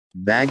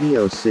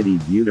Baguio City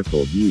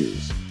beautiful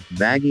views.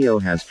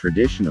 Baguio has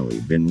traditionally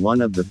been one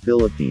of the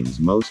Philippines'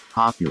 most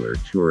popular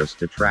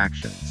tourist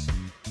attractions.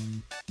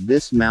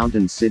 This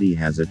mountain city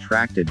has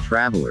attracted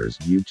travelers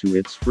due to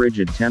its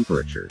frigid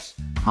temperatures,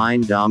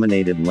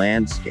 pine-dominated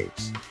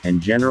landscapes, and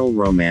general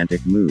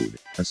romantic mood,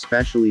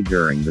 especially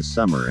during the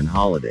summer and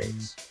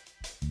holidays.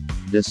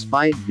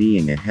 Despite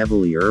being a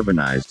heavily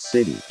urbanized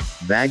city,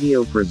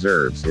 Baguio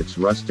preserves its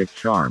rustic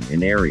charm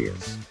in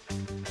areas.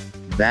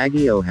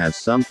 Baguio has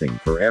something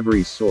for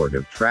every sort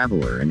of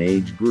traveler and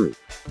age group,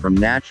 from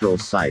natural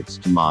sights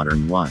to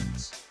modern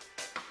ones.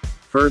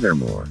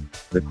 Furthermore,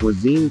 the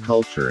cuisine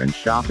culture and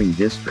shopping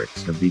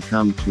districts have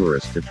become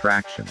tourist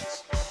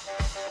attractions.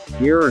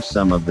 Here are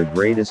some of the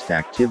greatest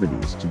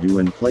activities to do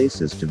and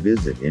places to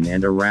visit in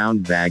and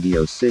around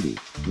Baguio City,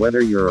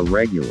 whether you're a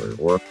regular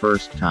or a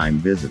first-time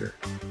visitor.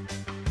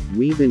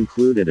 We've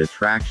included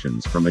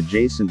attractions from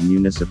adjacent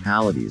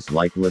municipalities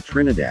like La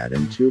Trinidad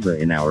and Tuba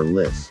in our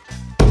list.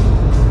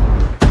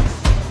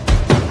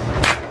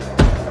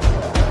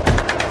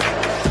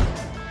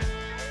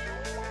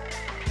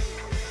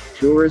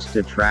 Tourist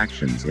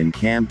attractions in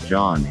Camp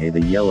John Hay. The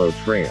Yellow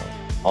Trail,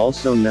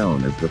 also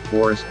known as the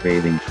Forest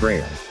Bathing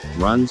Trail,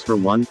 runs for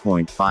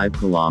 1.5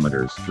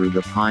 kilometers through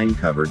the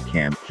pine-covered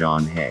Camp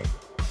John Hay.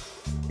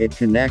 It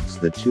connects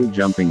the two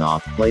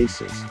jumping-off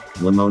places,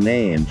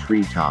 Lemonade and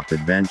Treetop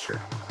Adventure.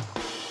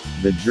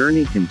 The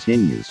journey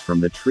continues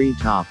from the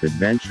Treetop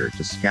Adventure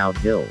to Scout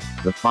Hill,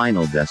 the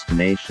final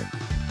destination.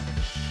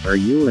 Are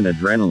you an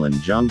adrenaline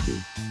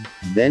junkie?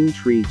 Then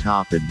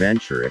Treetop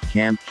Adventure at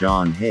Camp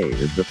John Hay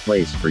is the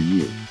place for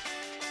you.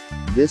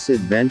 This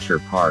adventure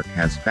park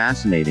has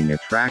fascinating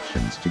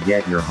attractions to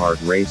get your heart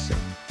racing.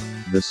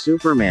 The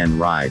Superman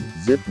Ride,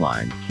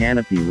 Zipline,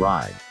 Canopy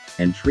Ride,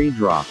 and Tree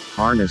Drop,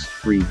 Harnessed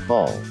Free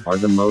Fall, are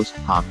the most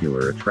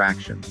popular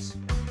attractions.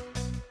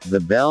 The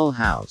Bell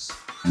House,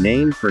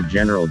 named for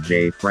General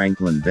J.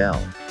 Franklin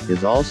Bell,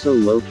 is also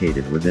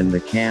located within the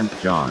Camp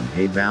John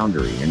Hay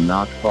boundary and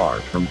not far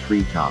from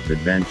Treetop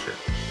Adventure.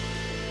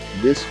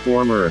 This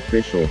former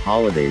official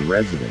holiday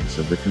residence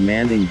of the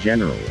Commanding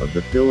General of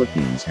the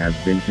Philippines has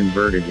been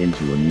converted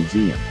into a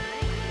museum.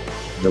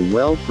 The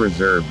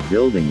well-preserved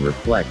building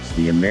reflects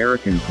the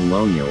American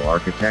colonial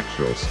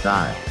architectural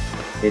style.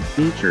 It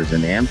features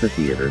an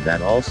amphitheater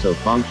that also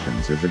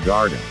functions as a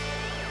garden.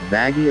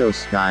 Baguio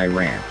Sky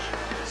Ranch.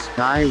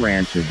 Sky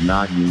Ranch is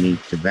not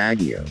unique to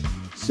Baguio.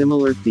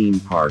 Similar theme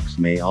parks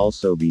may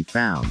also be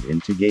found in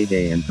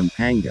Tagaytay and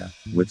Pampanga,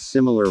 with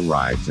similar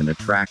rides and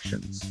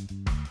attractions.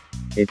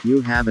 If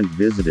you haven't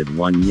visited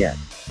one yet,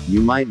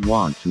 you might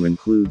want to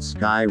include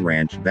Sky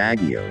Ranch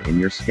Baguio in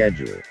your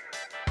schedule.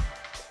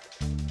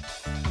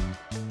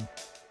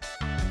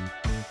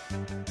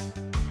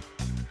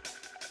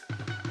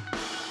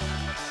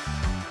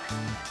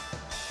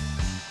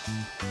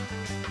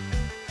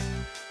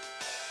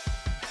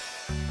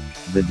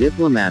 The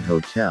Diplomat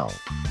Hotel,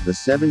 the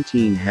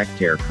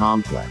 17-hectare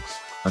complex,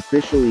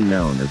 officially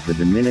known as the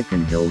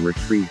Dominican Hill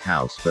Retreat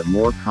House but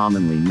more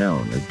commonly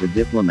known as the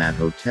Diplomat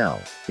Hotel,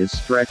 is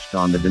stretched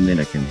on the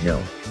Dominican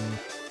Hill.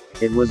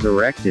 It was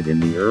erected in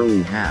the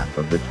early half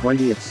of the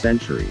 20th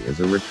century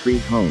as a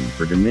retreat home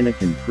for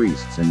Dominican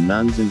priests and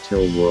nuns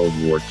until World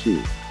War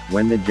II,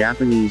 when the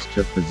Japanese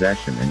took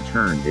possession and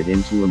turned it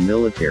into a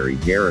military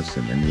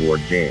garrison and war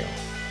jail.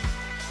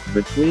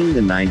 Between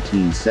the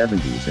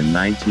 1970s and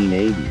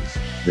 1980s,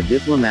 the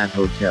Diplomat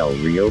Hotel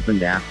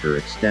reopened after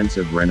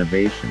extensive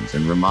renovations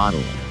and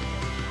remodeling.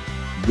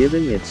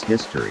 Given its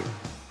history,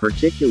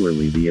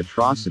 particularly the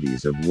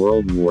atrocities of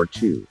World War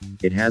II,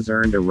 it has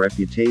earned a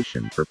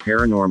reputation for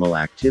paranormal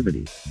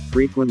activity,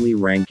 frequently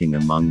ranking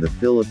among the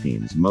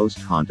Philippines' most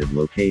haunted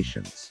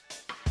locations.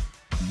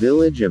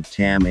 Village of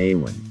Tam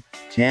Awan.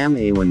 Tam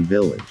Awan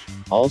Village,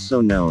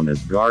 also known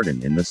as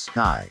Garden in the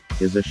Sky,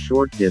 is a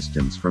short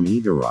distance from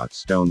Igorot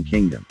Stone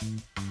Kingdom.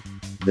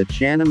 The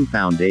Chanam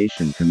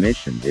Foundation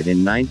commissioned it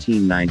in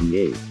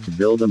 1998 to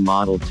build a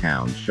model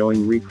town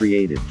showing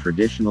recreated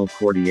traditional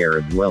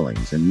Cordillera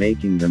dwellings and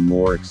making them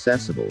more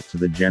accessible to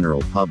the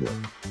general public.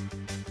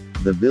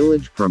 The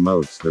village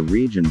promotes the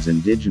region's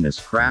indigenous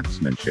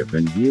craftsmanship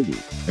and beauty,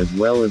 as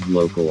well as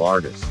local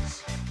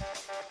artists.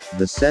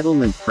 The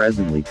settlement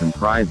presently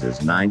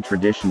comprises 9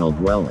 traditional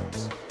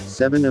dwellings,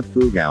 7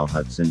 Ifugao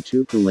huts and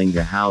 2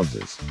 Kalinga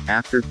houses,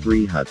 after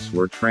 3 huts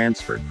were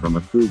transferred from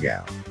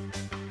Ifugao.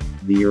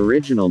 The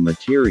original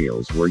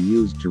materials were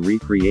used to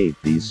recreate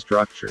these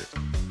structures.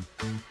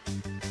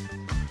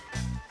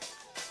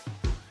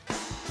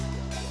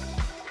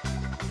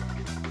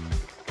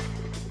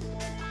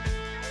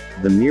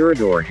 The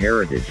Mirador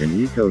Heritage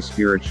and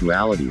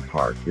Eco-Spirituality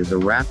Park is a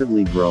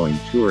rapidly growing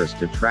tourist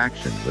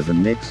attraction with a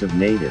mix of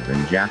native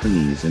and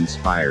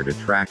Japanese-inspired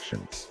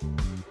attractions.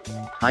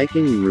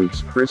 Hiking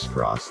routes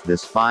crisscross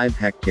this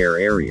 5-hectare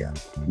area,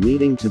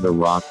 leading to the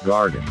Rock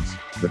Gardens,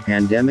 the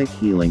Pandemic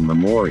Healing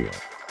Memorial,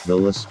 the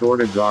La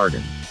Storta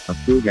Garden,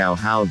 Ifugao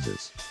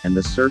houses, and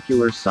the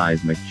Circular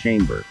Seismic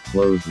Chamber,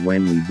 closed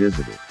when we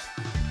visited.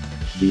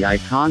 The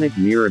iconic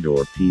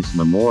Mirador Peace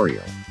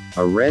Memorial,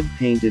 A red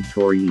painted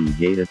torii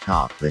gate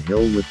atop the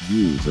hill with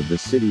views of the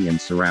city and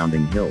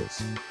surrounding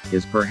hills,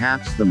 is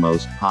perhaps the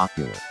most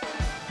popular.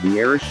 The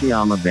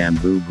Arashiyama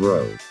Bamboo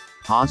Grove,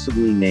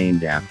 possibly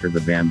named after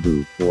the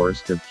bamboo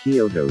forest of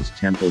Kyoto's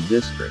Temple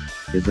District,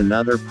 is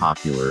another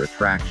popular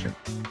attraction.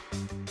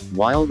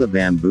 While the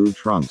bamboo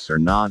trunks are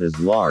not as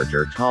large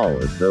or tall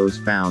as those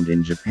found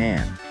in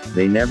Japan,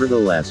 they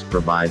nevertheless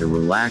provide a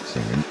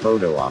relaxing and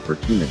photo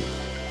opportunity.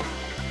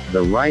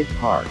 The Wright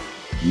Park,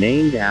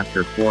 named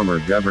after former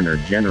Governor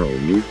General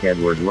Luke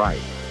Edward Wright,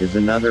 is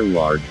another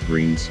large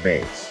green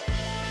space.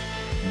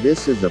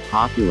 This is a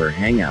popular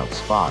hangout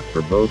spot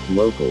for both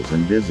locals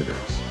and visitors.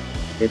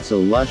 It's a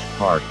lush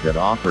park that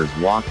offers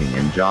walking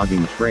and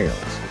jogging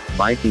trails,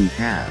 biking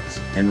paths,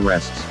 and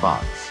rest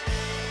spots.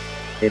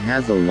 It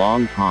has a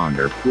long pond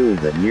or pool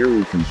that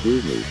nearly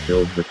completely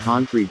fills the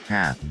concrete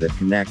path that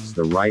connects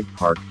the Wright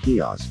Park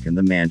kiosk and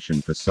the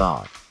mansion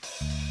facade.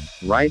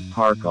 Wright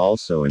Park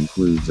also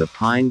includes a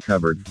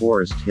pine-covered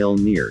forest hill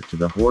near to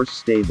the horse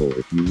stable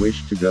if you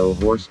wish to go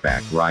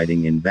horseback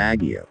riding in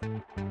Baguio.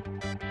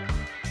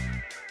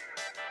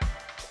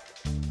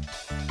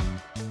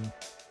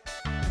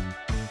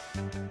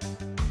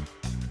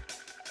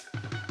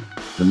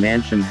 The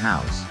Mansion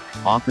House,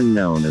 often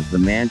known as the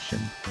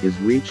Mansion, is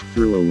reached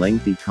through a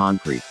lengthy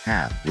concrete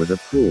path with a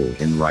pool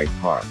in Wright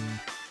Park.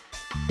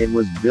 It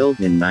was built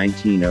in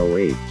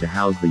 1908 to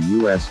house the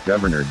U.S.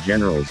 Governor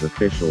General's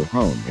official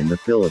home in the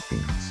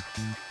Philippines.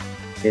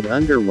 It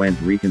underwent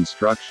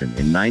reconstruction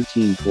in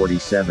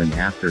 1947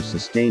 after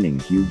sustaining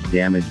huge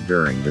damage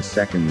during the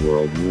Second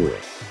World War.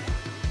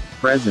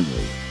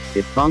 Presently,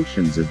 it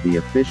functions as the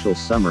official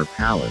summer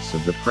palace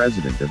of the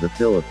President of the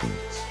Philippines.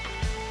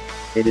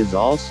 It is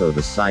also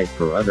the site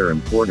for other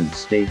important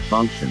state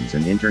functions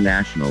and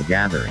international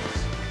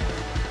gatherings.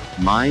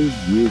 Mines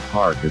View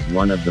Park is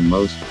one of the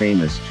most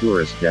famous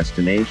tourist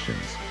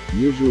destinations,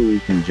 usually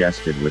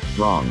congested with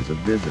throngs of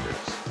visitors.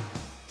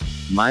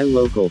 My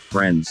local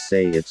friends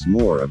say it's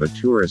more of a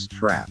tourist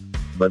trap,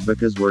 but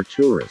because we're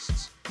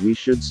tourists, we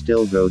should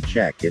still go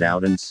check it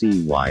out and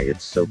see why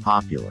it's so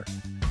popular.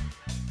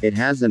 It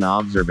has an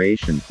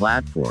observation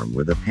platform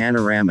with a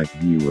panoramic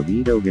view of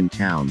Itogan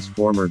Town's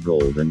former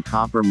gold and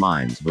copper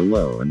mines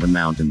below and the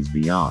mountains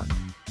beyond.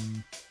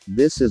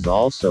 This is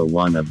also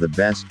one of the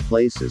best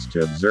places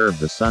to observe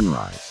the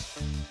sunrise.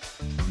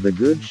 The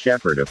Good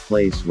Shepherd, a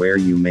place where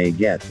you may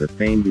get the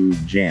famed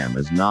oud jam,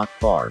 is not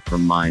far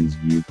from Mines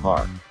View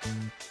Park.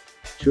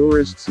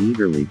 Tourists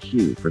eagerly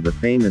queue for the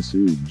famous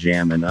oud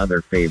jam and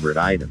other favorite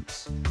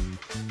items.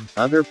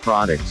 Other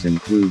products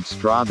include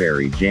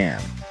strawberry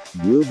jam,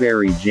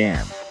 blueberry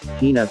jam,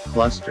 peanut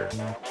cluster,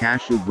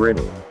 cashew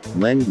brittle,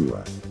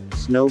 lengua,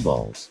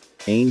 snowballs,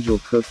 angel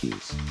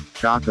cookies,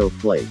 choco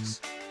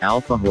flakes,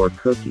 alfajor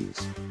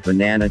cookies,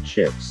 banana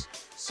chips,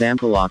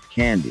 sampalok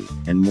candy,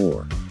 and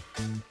more.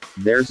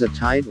 There's a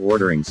tight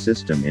ordering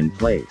system in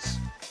place.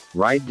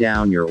 Write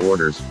down your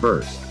orders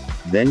first,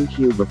 then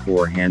queue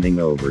before handing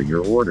over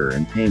your order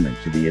and payment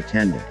to the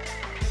attendant.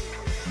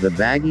 The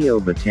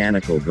Baguio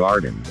Botanical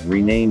Garden,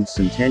 renamed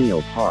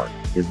Centennial Park,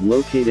 is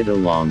located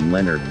along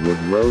Leonard Wood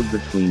Road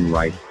between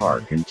Wright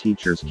Park and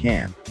Teachers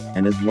Camp,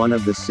 and is one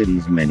of the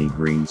city's many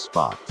green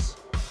spots.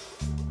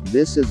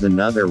 This is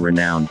another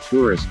renowned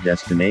tourist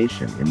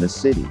destination in the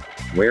city,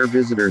 where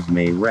visitors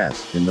may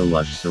rest in the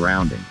lush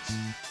surroundings.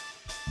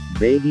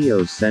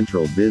 Baguio's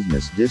central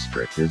business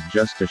district is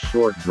just a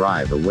short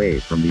drive away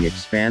from the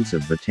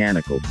expansive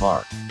botanical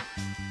park.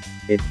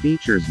 It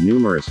features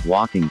numerous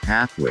walking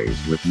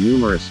pathways with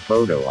numerous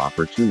photo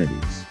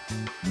opportunities.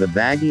 The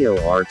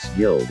Baguio Arts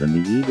Guild and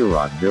the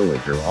Igorot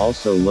Village are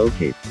also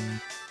located.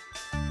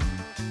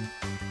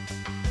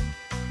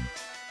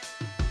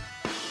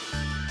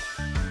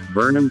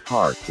 Burnham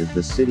Park is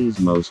the city's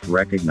most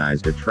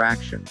recognized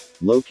attraction,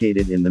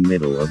 located in the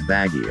middle of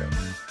Baguio.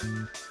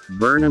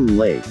 Burnham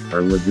Lake,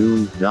 or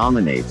lagoon,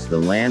 dominates the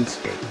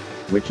landscape,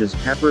 which is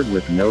peppered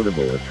with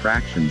notable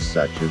attractions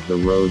such as the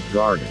Rose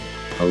Garden,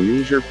 a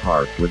leisure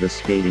park with a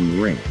skating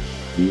rink,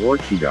 the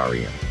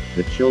Orchidarium,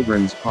 the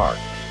Children's Park,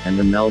 and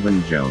the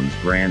Melvin Jones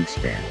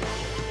Grandstand.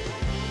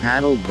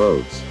 Paddle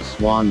boats,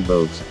 swan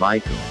boats,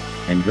 biking,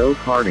 and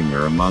go-karting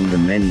are among the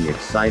many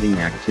exciting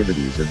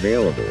activities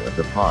available at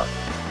the park.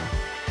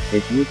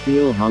 If you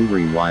feel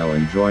hungry while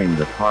enjoying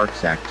the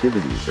park's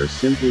activities or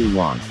simply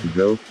want to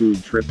go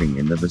food tripping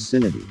in the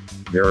vicinity,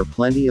 there are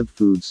plenty of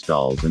food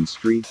stalls and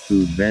street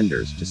food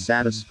vendors to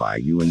satisfy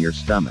you and your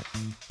stomach.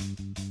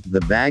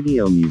 The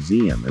Baguio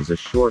Museum is a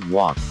short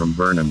walk from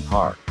Burnham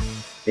Park.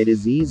 It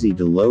is easy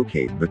to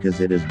locate because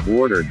it is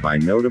bordered by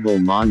notable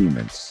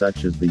monuments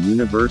such as the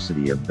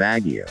University of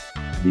Baguio,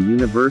 the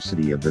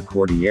University of the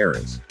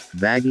Cordilleras,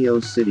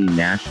 Baguio City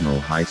National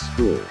High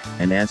School,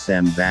 and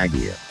SM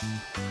Baguio.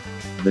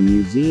 The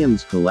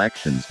museum's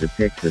collections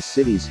depict the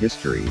city's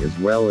history as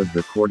well as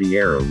the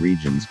Cordillera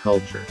region's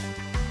culture.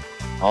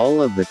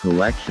 All of the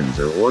collections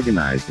are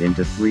organized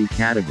into 3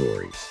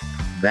 categories: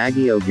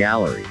 Baguio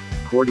Gallery,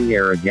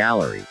 Cordillera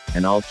Gallery,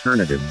 and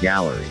Alternative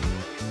Gallery.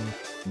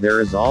 There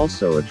is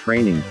also a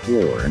training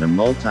floor and a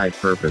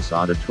multi-purpose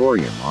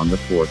auditorium on the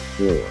 4th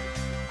floor.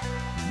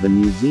 The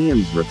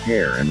museum's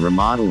repair and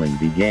remodeling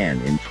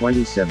began in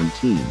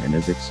 2017 and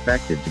is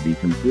expected to be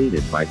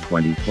completed by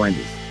 2020.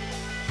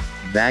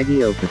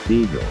 Baguio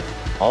Cathedral,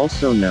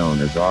 also known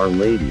as Our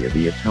Lady of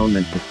the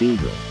Atonement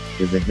Cathedral,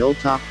 is a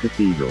hilltop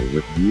cathedral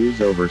with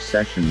views over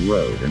Session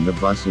Road and the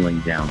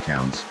bustling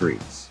downtown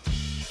streets.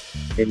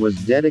 It was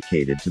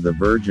dedicated to the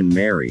Virgin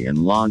Mary and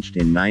launched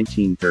in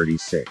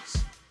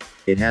 1936.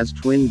 It has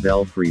twin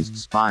belfried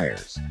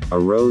spires, a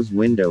rose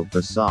window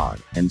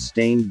facade, and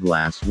stained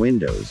glass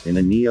windows in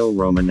a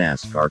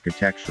neo-Romanesque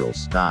architectural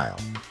style.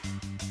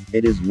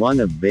 It is one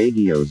of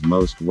Baguio's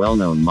most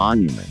well-known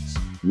monuments,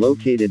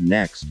 located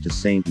next to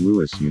St.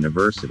 Louis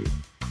University.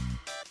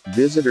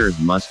 Visitors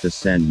must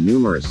ascend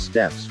numerous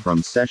steps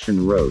from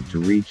Session Road to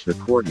reach the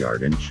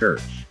courtyard and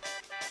church.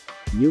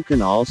 You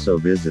can also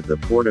visit the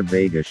Porta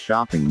Vega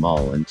shopping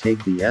mall and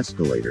take the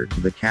escalator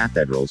to the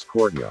cathedral's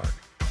courtyard.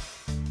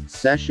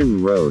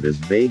 Session Road is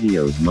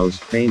Baguio's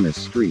most famous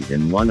street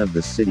and one of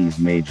the city's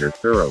major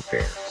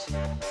thoroughfares.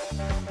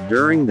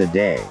 During the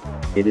day,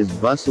 it is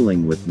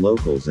bustling with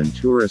locals and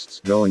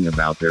tourists going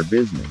about their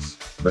business,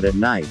 but at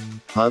night,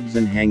 pubs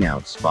and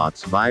hangout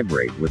spots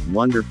vibrate with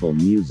wonderful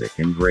music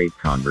and great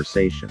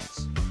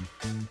conversations.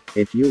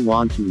 If you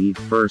want to eat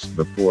first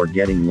before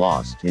getting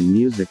lost in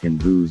music and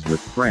booze with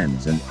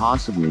friends and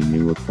possibly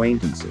new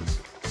acquaintances,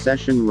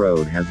 Session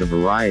Road has a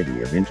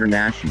variety of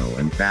international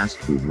and fast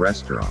food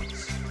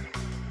restaurants.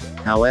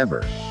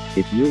 However,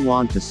 if you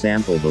want to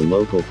sample the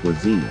local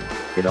cuisine,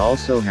 it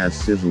also has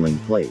Sizzling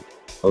Plate,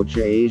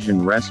 Ocha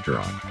Asian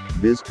Restaurant,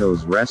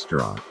 Bizco's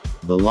Restaurant,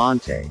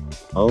 Volante,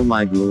 Oh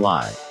My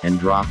Gulay, and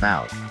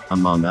Dropout,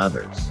 among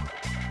others.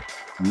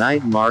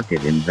 Night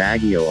market in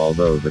Baguio.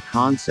 Although the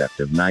concept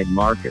of night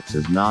markets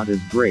is not as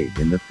great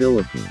in the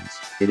Philippines,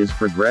 it is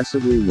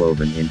progressively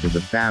woven into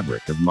the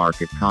fabric of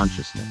market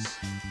consciousness.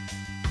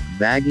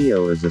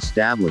 Baguio is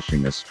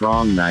establishing a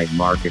strong night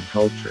market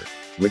culture,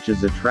 which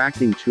is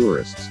attracting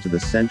tourists to the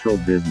central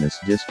business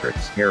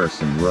district's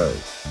Harrison Road.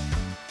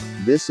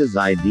 This is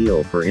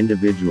ideal for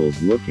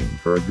individuals looking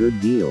for a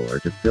good deal or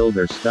to fill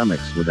their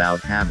stomachs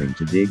without having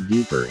to dig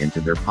deeper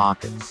into their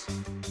pockets.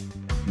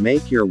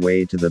 Make your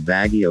way to the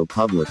Baguio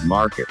Public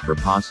Market for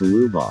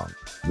Pasalubong,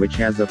 which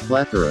has a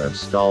plethora of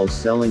stalls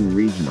selling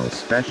regional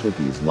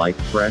specialties like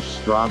fresh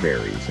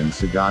strawberries and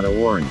sagada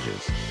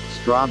oranges,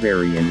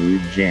 strawberry and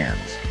oud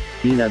jams,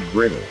 peanut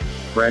brittle,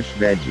 fresh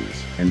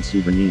veggies, and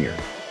souvenir.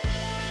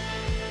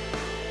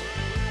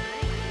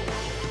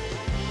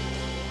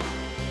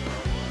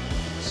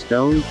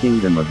 Stone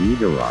Kingdom of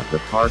Igorot. The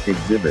park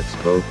exhibits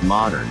both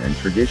modern and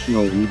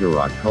traditional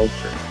Igorot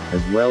culture,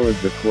 as well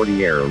as the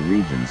Cordillera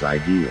region's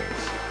ideals.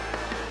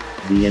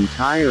 The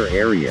entire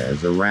area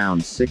is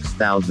around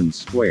 6,000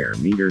 square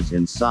meters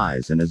in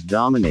size and is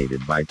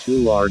dominated by two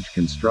large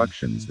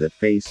constructions that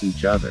face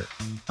each other,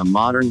 a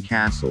modern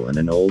castle and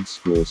an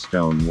old-school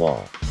stone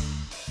wall.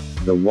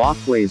 The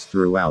walkways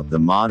throughout the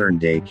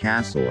modern-day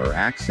castle are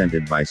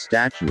accented by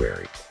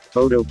statuary,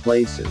 photo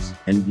places,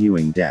 and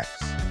viewing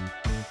decks.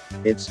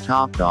 It's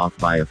topped off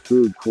by a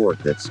food court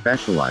that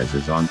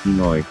specializes on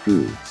Pinoy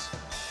foods.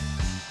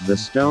 The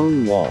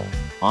stone wall,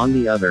 on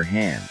the other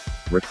hand,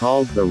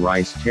 recalls the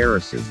rice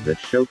terraces that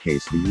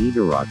showcase the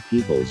Igorot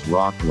people's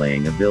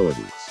rock-laying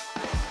abilities.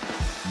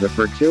 The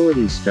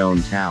Fertility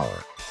Stone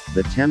Tower,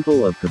 the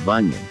Temple of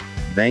Cabunyan,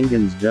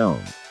 Bangan's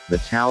Dome, the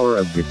Tower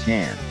of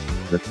Gatan,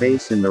 the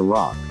Face in the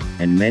Rock,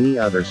 and many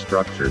other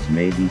structures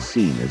may be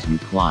seen as you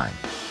climb.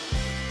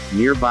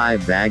 Nearby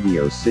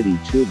Baguio City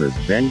Tuba's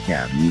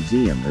Bencab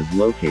Museum is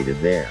located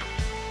there.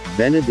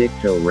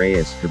 Benedicto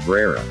Reyes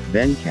Cabrera,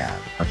 Bencab,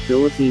 a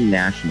Philippine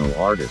national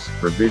artist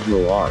for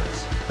visual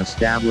arts,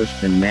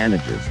 established and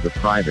manages the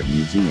private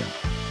museum.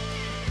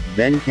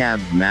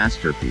 Bencab's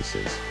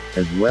masterpieces,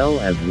 as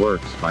well as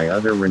works by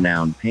other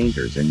renowned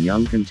painters and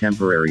young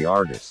contemporary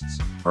artists,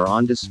 are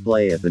on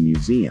display at the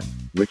museum,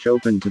 which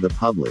opened to the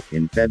public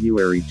in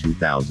February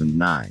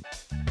 2009.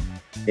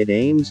 It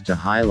aims to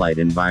highlight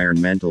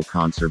environmental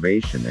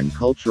conservation and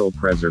cultural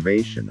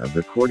preservation of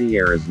the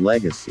Cordillera's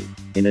legacy,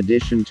 in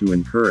addition to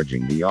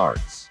encouraging the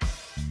arts.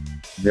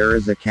 There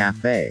is a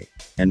cafe,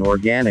 an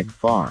organic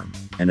farm,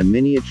 and a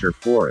miniature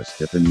forest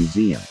at the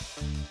museum.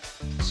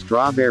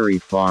 Strawberry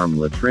Farm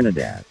La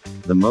Trinidad,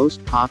 the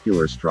most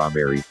popular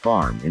strawberry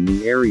farm in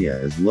the area,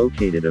 is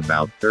located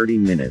about 30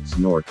 minutes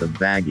north of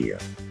Baguio.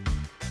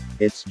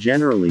 It's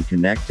generally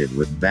connected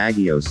with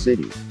Baguio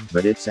City,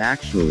 but it's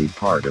actually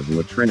part of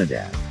La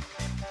Trinidad.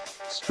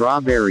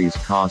 Strawberries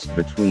cost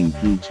between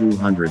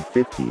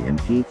P250 and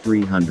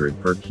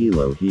P300 per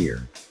kilo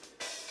here.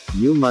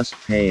 You must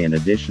pay an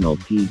additional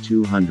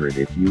P200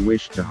 if you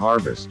wish to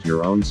harvest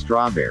your own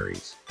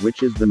strawberries,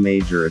 which is the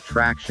major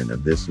attraction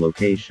of this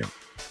location.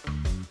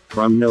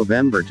 From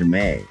November to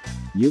May,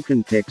 you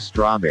can pick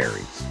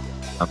strawberries.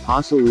 A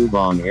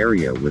Pasalubong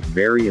area with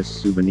various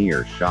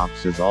souvenir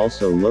shops is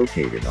also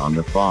located on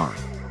the farm.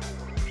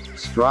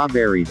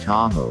 Strawberry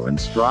Tahoe and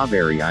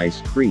strawberry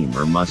ice cream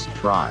are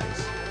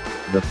must-tries.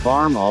 The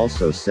farm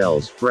also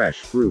sells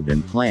fresh fruit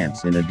and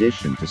plants in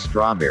addition to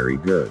strawberry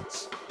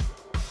goods.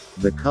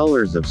 The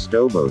Colors of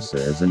Stobosa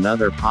is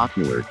another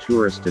popular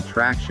tourist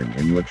attraction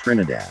in La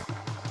Trinidad.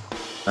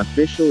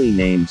 Officially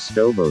named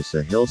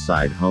Stobosa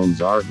Hillside Homes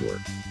Artwork,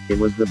 it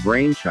was the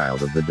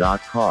brainchild of the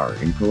 .car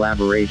in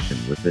collaboration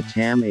with the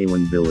Tam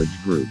Awan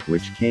Village Group,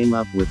 which came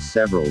up with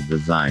several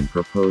design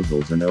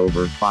proposals and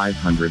over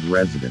 500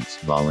 residents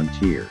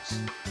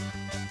volunteers.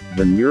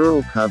 The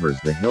mural covers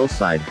the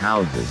hillside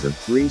houses of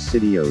 3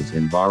 sitios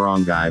in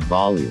Barangay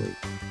Balili,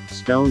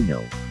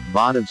 Stonehill,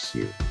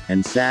 Vodavsu,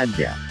 and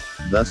Sadgap,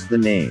 thus the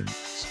name,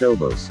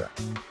 Stobosa.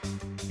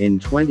 In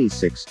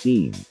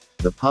 2016,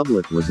 the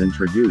public was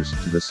introduced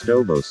to the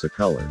Stobosa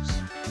colors.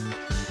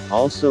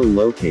 Also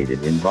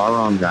located in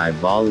Barangay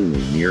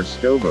Balili near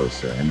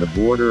Stobosa and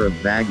the border of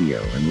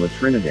Baguio and La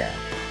Trinidad,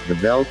 the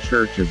Bell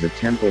Church is a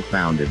temple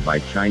founded by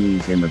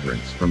Chinese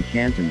immigrants from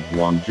Canton,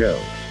 Guangzhou,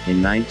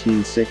 in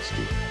 1960.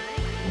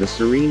 The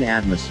serene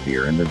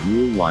atmosphere and the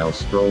view while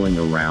strolling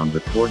around the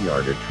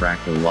courtyard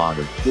attract a lot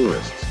of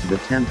tourists to the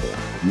temple,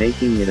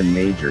 making it a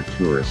major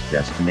tourist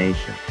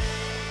destination.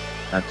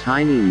 A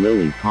tiny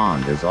lily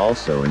pond is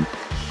also in.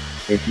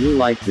 If you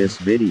like this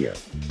video,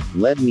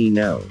 let me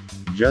know.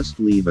 Just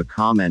leave a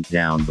comment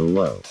down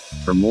below.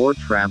 For more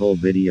travel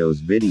videos,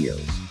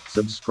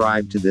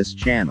 subscribe to this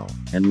channel,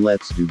 and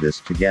let's do this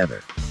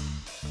together.